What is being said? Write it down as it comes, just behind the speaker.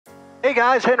Hey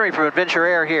guys, Henry from Adventure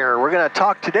Air here. We're going to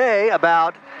talk today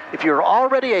about if you're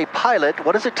already a pilot,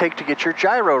 what does it take to get your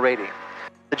gyro rating?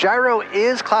 The gyro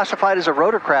is classified as a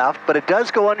rotorcraft, but it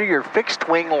does go under your fixed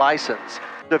wing license.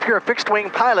 So if you're a fixed wing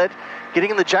pilot,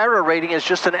 getting the gyro rating is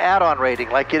just an add-on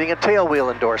rating, like getting a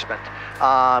tailwheel endorsement.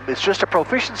 It's just a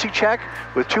proficiency check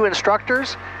with 2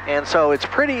 instructors, and so it's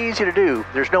pretty easy to do.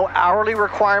 There's no hourly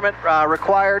requirement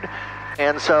required,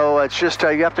 and so it's just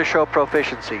you have to show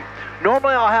proficiency.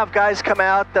 Normally I'll have guys come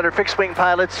out that are fixed wing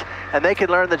pilots and they can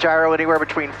learn the gyro anywhere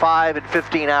between 5 and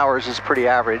 15 hours is pretty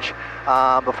average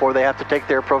before they have to take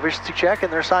their proficiency check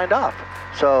and they're signed off.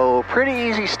 So pretty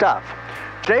easy stuff.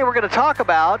 Today we're going to talk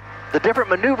about the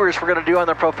different maneuvers we're going to do on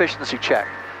the proficiency check.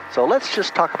 So let's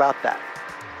just talk about that.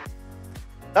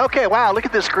 Okay, wow, look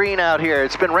at this green out here.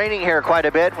 It's been raining here quite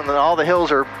a bit when all the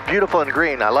hills are beautiful and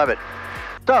green. I love it.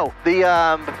 So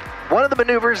one of the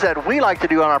maneuvers that we like to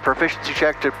do on our proficiency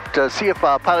check to see if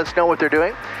pilots know what they're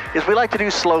doing is we like to do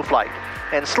slow flight.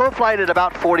 And slow flight at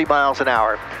about 40 miles an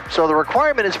hour. So the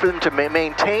requirement is for them to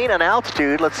maintain an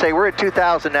altitude. Let's say we're at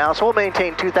 2,000 now, so we'll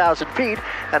maintain 2,000 feet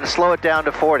and slow it down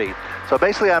to 40. So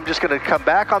basically I'm just going to come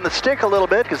back on the stick a little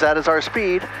bit because that is our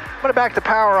speed. I'm going to back the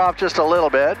power off just a little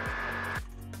bit.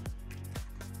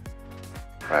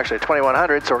 We're actually at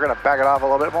 2,100, so we're going to back it off a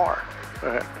little bit more.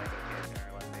 Okay.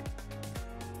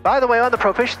 By the way, on the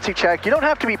proficiency check, you don't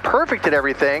have to be perfect at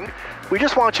everything. We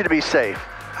just want you to be safe.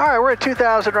 All right, we're at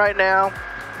 2,000 right now,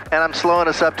 and I'm slowing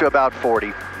us up to about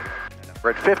 40. We're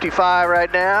at 55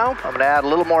 right now. I'm gonna add a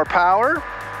little more power.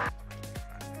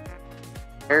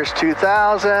 Here's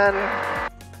 2,000.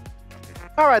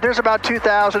 All right, there's about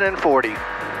 2,040.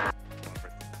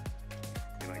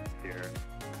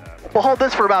 We'll hold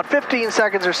this for about 15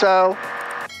 seconds or so,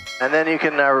 and then you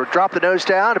can drop the nose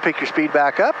down to pick your speed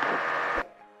back up.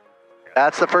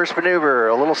 That's the first maneuver,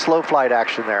 a little slow flight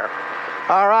action there.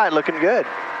 All right, looking good.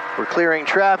 We're clearing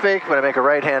traffic. I'm gonna make a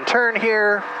right-hand turn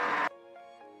here.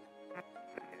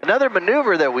 Another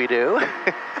maneuver that we do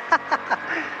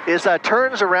is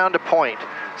turns around a point.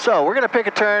 So we're gonna pick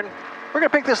a turn. We're gonna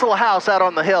pick this little house out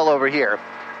on the hill over here.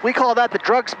 We call that the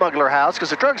drug smuggler house because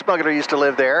the drug smuggler used to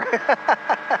live there.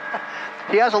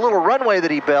 He has a little runway that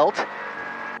he built.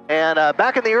 And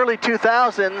back in the early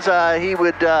 2000s, he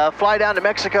would fly down to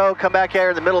Mexico, come back here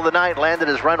in the middle of the night, land at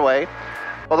his runway.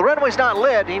 Well, the runway's not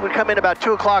lit. He would come in about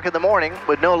 2 o'clock in the morning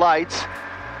with no lights.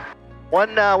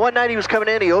 One night he was coming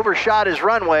in, he overshot his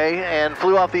runway and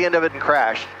flew off the end of it and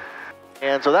crashed.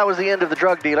 And so that was the end of the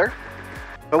drug dealer.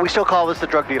 But we still call this the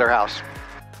drug dealer house.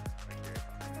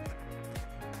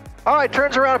 All right,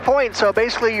 turns around a point. So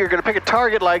basically you're going to pick a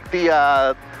target like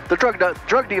the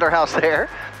drug dealer house there.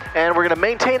 And we're going to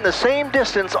maintain the same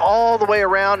distance all the way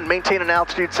around and maintain an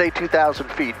altitude, say 2,000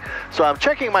 feet. So I'm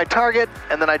checking my target,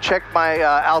 and then I check my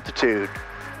altitude.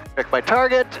 Check my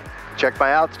target, check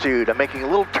my altitude. I'm making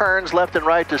little turns left and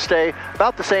right to stay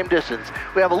about the same distance.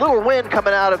 We have a little wind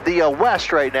coming out of the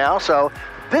west right now, so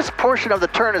this portion of the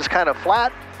turn is kind of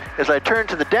flat. As I turn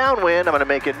to the downwind, I'm going to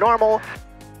make it normal.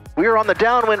 We are on the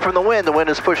downwind from the wind. The wind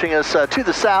is pushing us to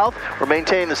the south. We're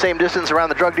maintaining the same distance around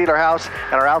the drug dealer house,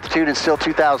 and our altitude is still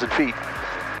 2,000 feet.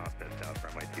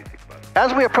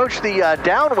 As we approach the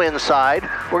downwind side,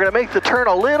 we're going to make the turn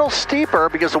a little steeper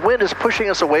because the wind is pushing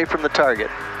us away from the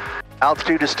target.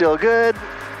 Altitude is still good.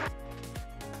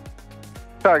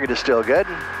 Target is still good.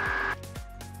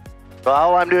 So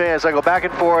all I'm doing is I go back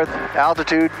and forth,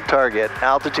 altitude, target,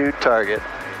 altitude, target.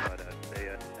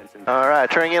 All right,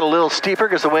 turning in a little steeper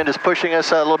because the wind is pushing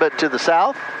us a little bit to the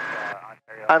south.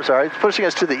 I'm sorry, it's pushing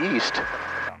us to the east.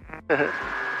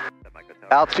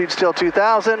 Altitude still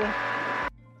 2,000.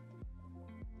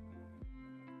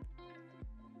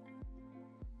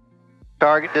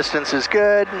 Target distance is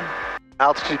good.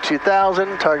 Altitude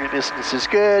 2,000, target distance is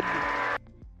good.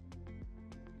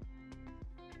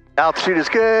 Altitude is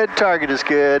good, target is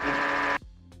good.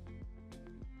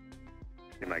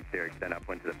 Mike here, extend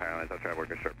upwind to the power lines. I'll try to work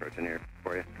a short approach in here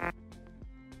for you.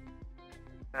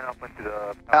 Extend upwind to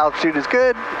the altitude is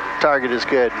good, target is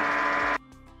good.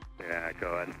 Yeah, go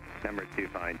ahead. Number 2,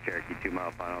 fine. Cherokee 2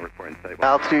 mile final, reporting site.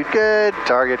 Altitude good,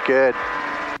 target good.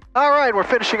 All right, we're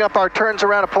finishing up our turns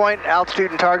around a point.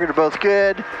 Altitude and target are both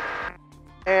good.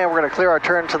 And we're going to clear our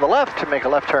turn to the left to make a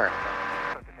left turn.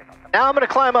 Now I'm going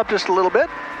to climb up just a little bit.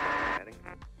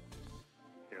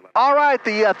 All right,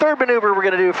 the third maneuver we're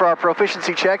going to do for our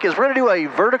proficiency check is we're going to do a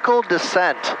vertical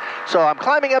descent. So I'm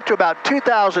climbing up to about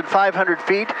 2,500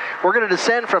 feet. We're going to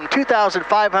descend from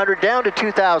 2,500 down to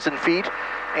 2,000 feet,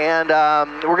 and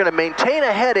we're going to maintain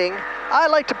a heading. I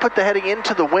like to put the heading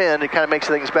into the wind. It kind of makes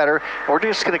things better. And we're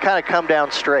just going to kind of come down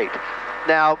straight.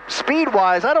 Now,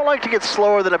 speed-wise, I don't like to get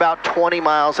slower than about 20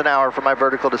 miles an hour for my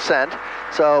vertical descent.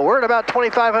 So we're at about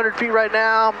 2,500 feet right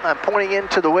now. I'm pointing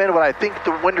into the wind, what I think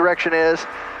the wind direction is.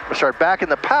 I'm gonna start backing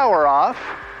the power off.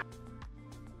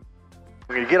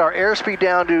 We're gonna get our airspeed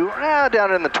down to,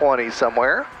 down in the 20s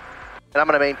somewhere. And I'm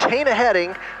gonna maintain a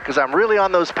heading because I'm really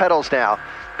on those pedals now.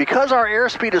 Because our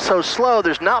airspeed is so slow,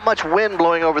 there's not much wind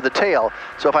blowing over the tail.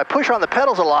 So if I push on the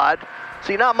pedals a lot,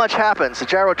 see, not much happens. The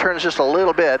gyro turns just a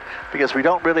little bit because we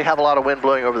don't really have a lot of wind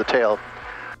blowing over the tail.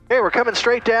 Okay, we're coming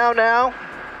straight down now.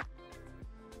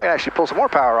 I can actually pull some more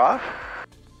power off.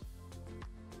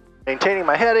 Maintaining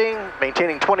my heading,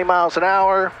 maintaining 20 miles an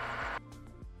hour.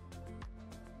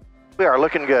 We are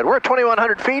looking good. We're at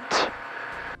 2,100 feet.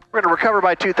 We're gonna recover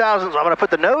by 2,000, so I'm gonna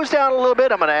put the nose down a little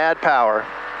bit. I'm gonna add power.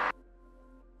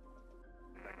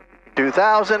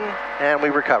 2,000, and we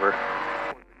recover.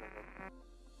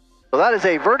 So that is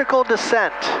a vertical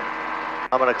descent.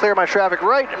 I'm gonna clear my traffic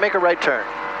right and make a right turn.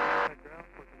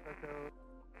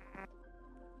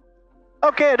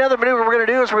 Okay, another maneuver we're gonna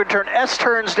do is we're gonna turn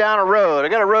S-turns down a road. I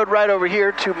got a road right over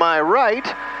here to my right.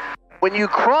 When you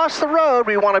cross the road,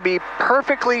 we wanna be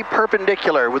perfectly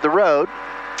perpendicular with the road,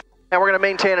 and we're gonna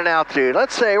maintain an altitude.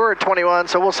 Let's say we're at 21,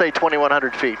 so we'll say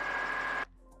 2,100 feet.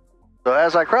 So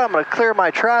as I cross, I'm gonna clear my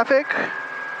traffic.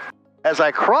 As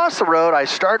I cross the road, I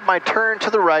start my turn to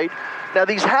the right. Now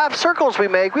these half circles we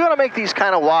wanna make these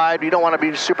kind of wide. You don't wanna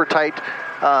be super tight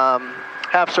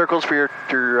half circles for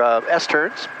your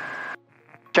S-turns.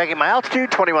 Checking my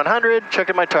altitude, 2,100,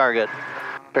 checking my target.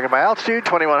 Checking my altitude,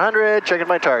 2,100, checking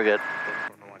my target.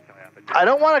 I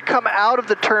don't want to come out of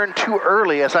the turn too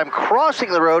early. As I'm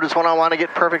crossing the road is when I want to get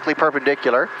perfectly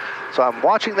perpendicular. So I'm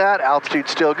watching that.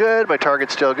 Altitude's still good. My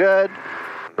target's still good.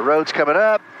 The road's coming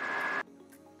up.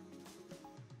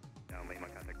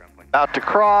 About to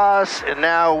cross, and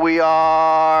now we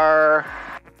are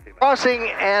crossing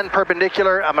and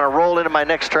perpendicular. I'm going to roll into my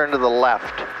next turn to the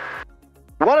left.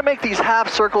 You want to make these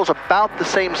half circles about the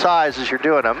same size as you're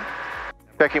doing them.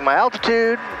 Checking my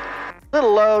altitude, a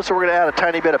little low, so we're going to add a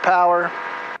tiny bit of power.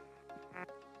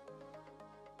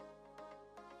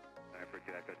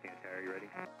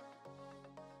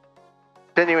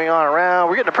 Continuing on around,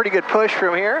 we're getting a pretty good push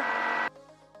from here.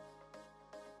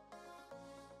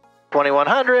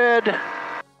 2,100.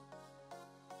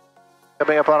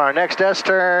 Coming up on our next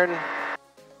S-turn.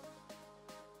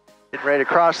 Getting ready to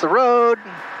cross the road.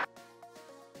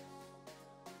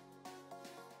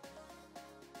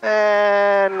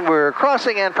 And we're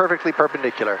crossing and perfectly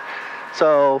perpendicular.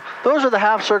 So those are the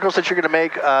half circles that you're going to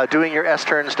make doing your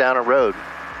S-turns down a road.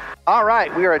 All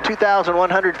right, we are at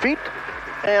 2,100 feet,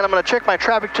 and I'm going to check my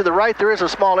traffic to the right. There is a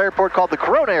small airport called the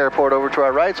Corona Airport over to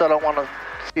our right, so I don't want to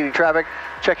see any traffic.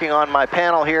 Checking on my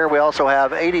panel here, we also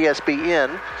have ADSB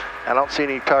in. I don't see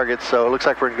any targets, so it looks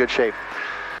like we're in good shape.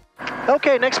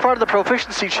 Okay, next part of the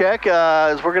proficiency check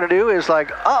is we're going to do is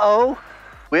like,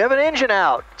 we have an engine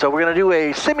out, so we're going to do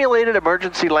a simulated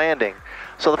emergency landing.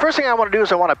 So the first thing I want to do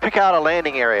is I want to pick out a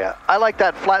landing area. I like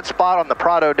that flat spot on the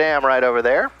Prado Dam right over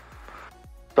there.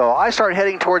 So I start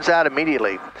heading towards that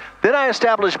immediately. Then I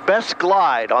establish best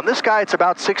glide. On this guy, it's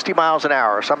about 60 miles an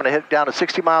hour. So I'm going to hit down to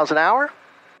 60 miles an hour.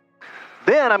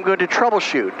 Then I'm going to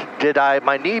troubleshoot. Did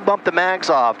my knee bump the mags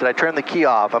off? Did I turn the key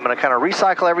off? I'm going to kind of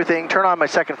recycle everything, turn on my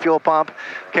second fuel pump.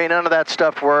 Okay, none of that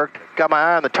stuff worked. Got my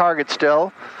eye on the target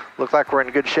still. Look like we're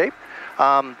in good shape.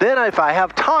 Then if I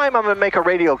have time, I'm going to make a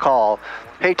radio call.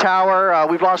 Hey, tower,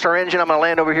 we've lost our engine. I'm going to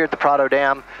land over here at the Prado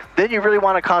Dam. Then you really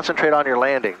want to concentrate on your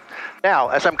landing. Now,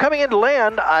 as I'm coming in to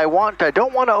land, I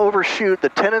don't want to overshoot. The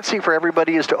tendency for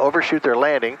everybody is to overshoot their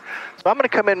landing. So I'm going to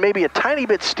come in maybe a tiny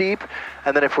bit steep,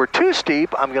 and then if we're too steep,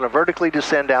 I'm going to vertically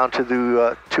descend down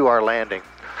to our landing.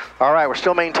 All right, we're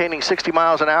still maintaining 60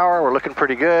 miles an hour. We're looking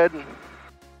pretty good.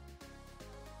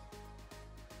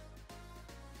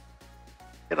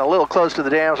 Getting a little close to the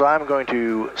dam, so I'm going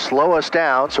to slow us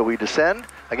down so we descend.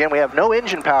 Again, we have no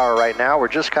engine power right now. We're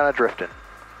just kind of drifting.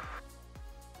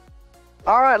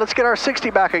 All right, let's get our 60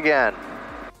 back again.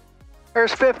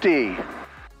 There's 50.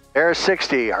 There's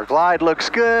 60. Our glide looks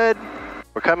good.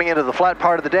 We're coming into the flat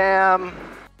part of the dam.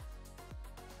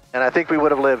 And I think we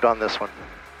would have lived on this one.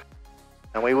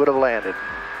 And we would have landed.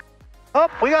 Oh,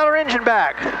 we got our engine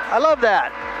back. I love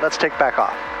that. Let's take back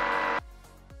off.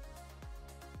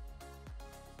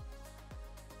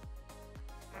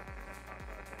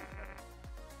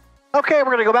 Okay,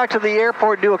 we're going to go back to the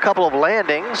airport and do a couple of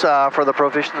landings for the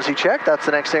proficiency check. That's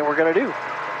the next thing we're going to do.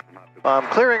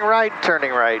 Clearing right,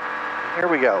 turning right. Here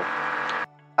we go.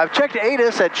 I've checked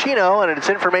ATIS at Chino, and it's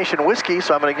information whiskey,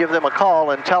 so I'm going to give them a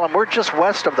call and tell them we're just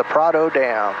west of the Prado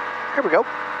Dam. Here we go.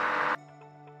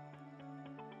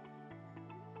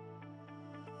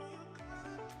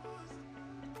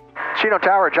 Chino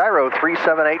Tower, gyro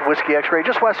 378 Whiskey X-ray,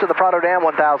 just west of the Prado Dam,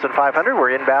 1,500.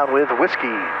 We're inbound with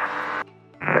Whiskey.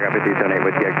 Check out 378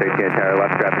 Whiskey X-ray, Chino Tower,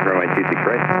 left traffic, runway 26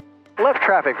 right. Left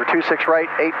traffic for 26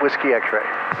 right, 8 Whiskey X-ray.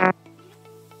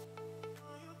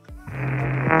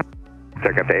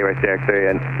 Check up to 8 Whiskey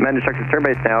X-ray, and man instructions turn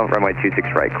base now, runway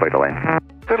 26 right, clear to land.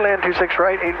 Clear to land, 26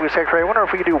 right, 8 Whiskey X-ray. I wonder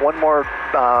if we could do one more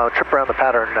trip around the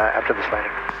pattern after this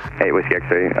landing. 8 Whiskey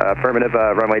X-ray, affirmative,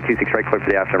 runway 26 right, clear for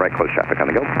the option, right close traffic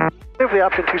on the go. Clear for the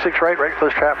option, 26 right, right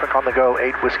close traffic on the go,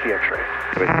 8 Whiskey X-ray.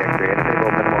 Whiskey X-ray, and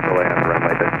enable minimal delay on the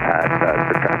runway that's past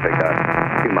for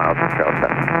traffic, 2 miles from trail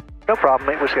 7. No problem,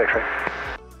 8 Whiskey X-ray.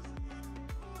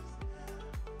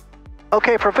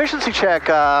 Okay, proficiency check.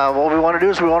 What we want to do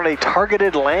is we want a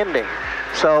targeted landing.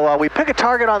 So we pick a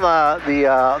target on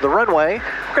the runway.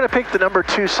 We're going to pick the number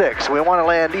 26. We want to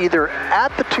land either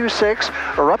at the 26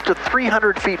 or up to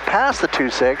 300 feet past the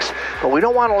 26, but we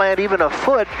don't want to land even a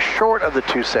foot short of the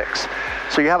 26.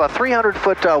 So you have a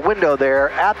 300-foot window there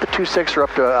at the 26 or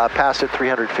up to past it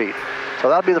 300 feet. So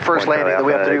that'll be the first landing that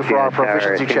we have to do for our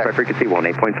proficiency check. Frequency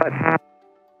 18.5.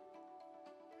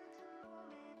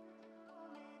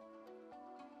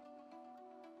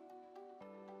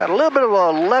 Got a little bit of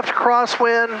a left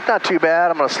crosswind, not too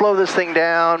bad. I'm going to slow this thing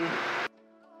down.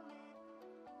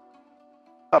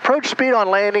 Approach speed on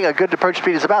landing, a good approach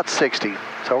speed is about 60.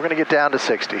 So we're going to get down to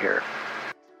 60 here.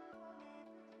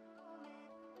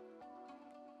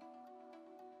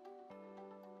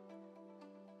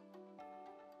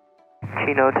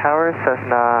 Chino Tower,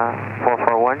 Cessna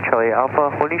 441, Charlie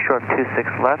Alpha, holding short 26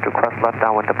 left, request left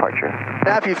downwind departure.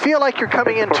 Now if you feel like you're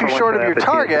coming in too short of your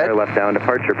target, left down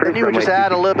departure, then you would just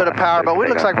add a little bit of power, but it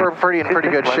looks like we're in pretty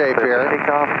good shape here.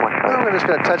 We're just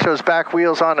going to touch those back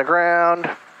wheels on the ground.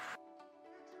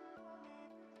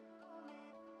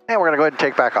 And we're going to go ahead and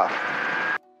take back off.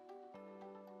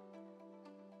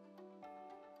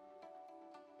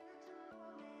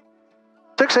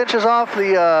 Six inches off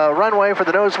the runway for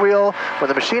the nose wheel. When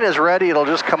the machine is ready, it'll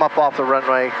just come up off the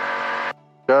runway,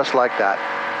 just like that.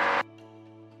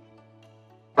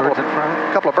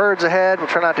 A couple of birds ahead. We'll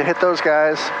try not to hit those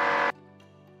guys.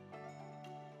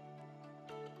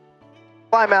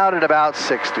 Climb out at about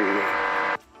 60.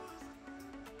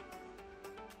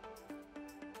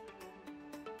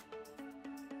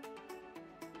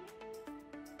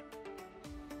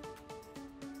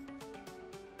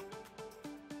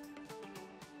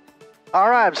 All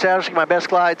right, I'm establishing my best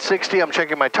glide, 60. I'm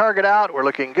checking my target out. We're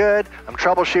looking good. I'm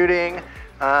troubleshooting.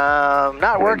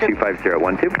 Not working.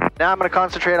 25012. Now I'm going to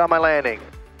concentrate on my landing.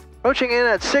 Approaching in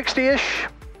at 60-ish.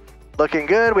 Looking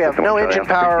good. We have no engine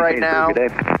power right now.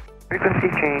 Frequency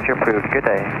change approved. Good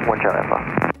day. 1 Charlie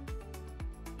Alpha.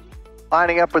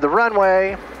 Lining up with the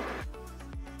runway.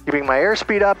 Keeping my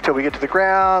airspeed up till we get to the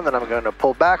ground. Then I'm going to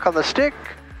pull back on the stick.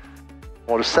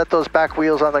 We'll just set those back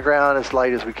wheels on the ground as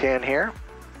light as we can here.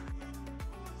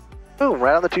 Boom,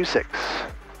 right on the 26.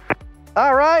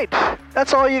 All right,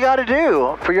 that's all you got to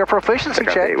do for your proficiency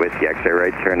check. 8 Whiskey X-ray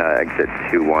right turn, exit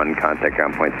 21, contact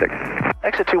ground point 6.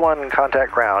 Exit 21,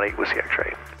 contact ground, 8 Whiskey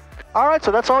X-ray. All right,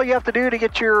 so that's all you have to do to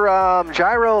get your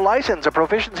gyro license, a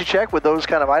proficiency check with those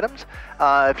kind of items.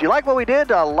 If you like what we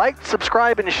did, like,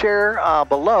 subscribe, and share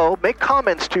below. Make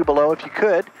comments too below if you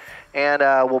could, and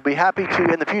we'll be happy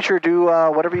to, in the future, do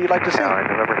whatever you'd like to see.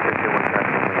 November 51.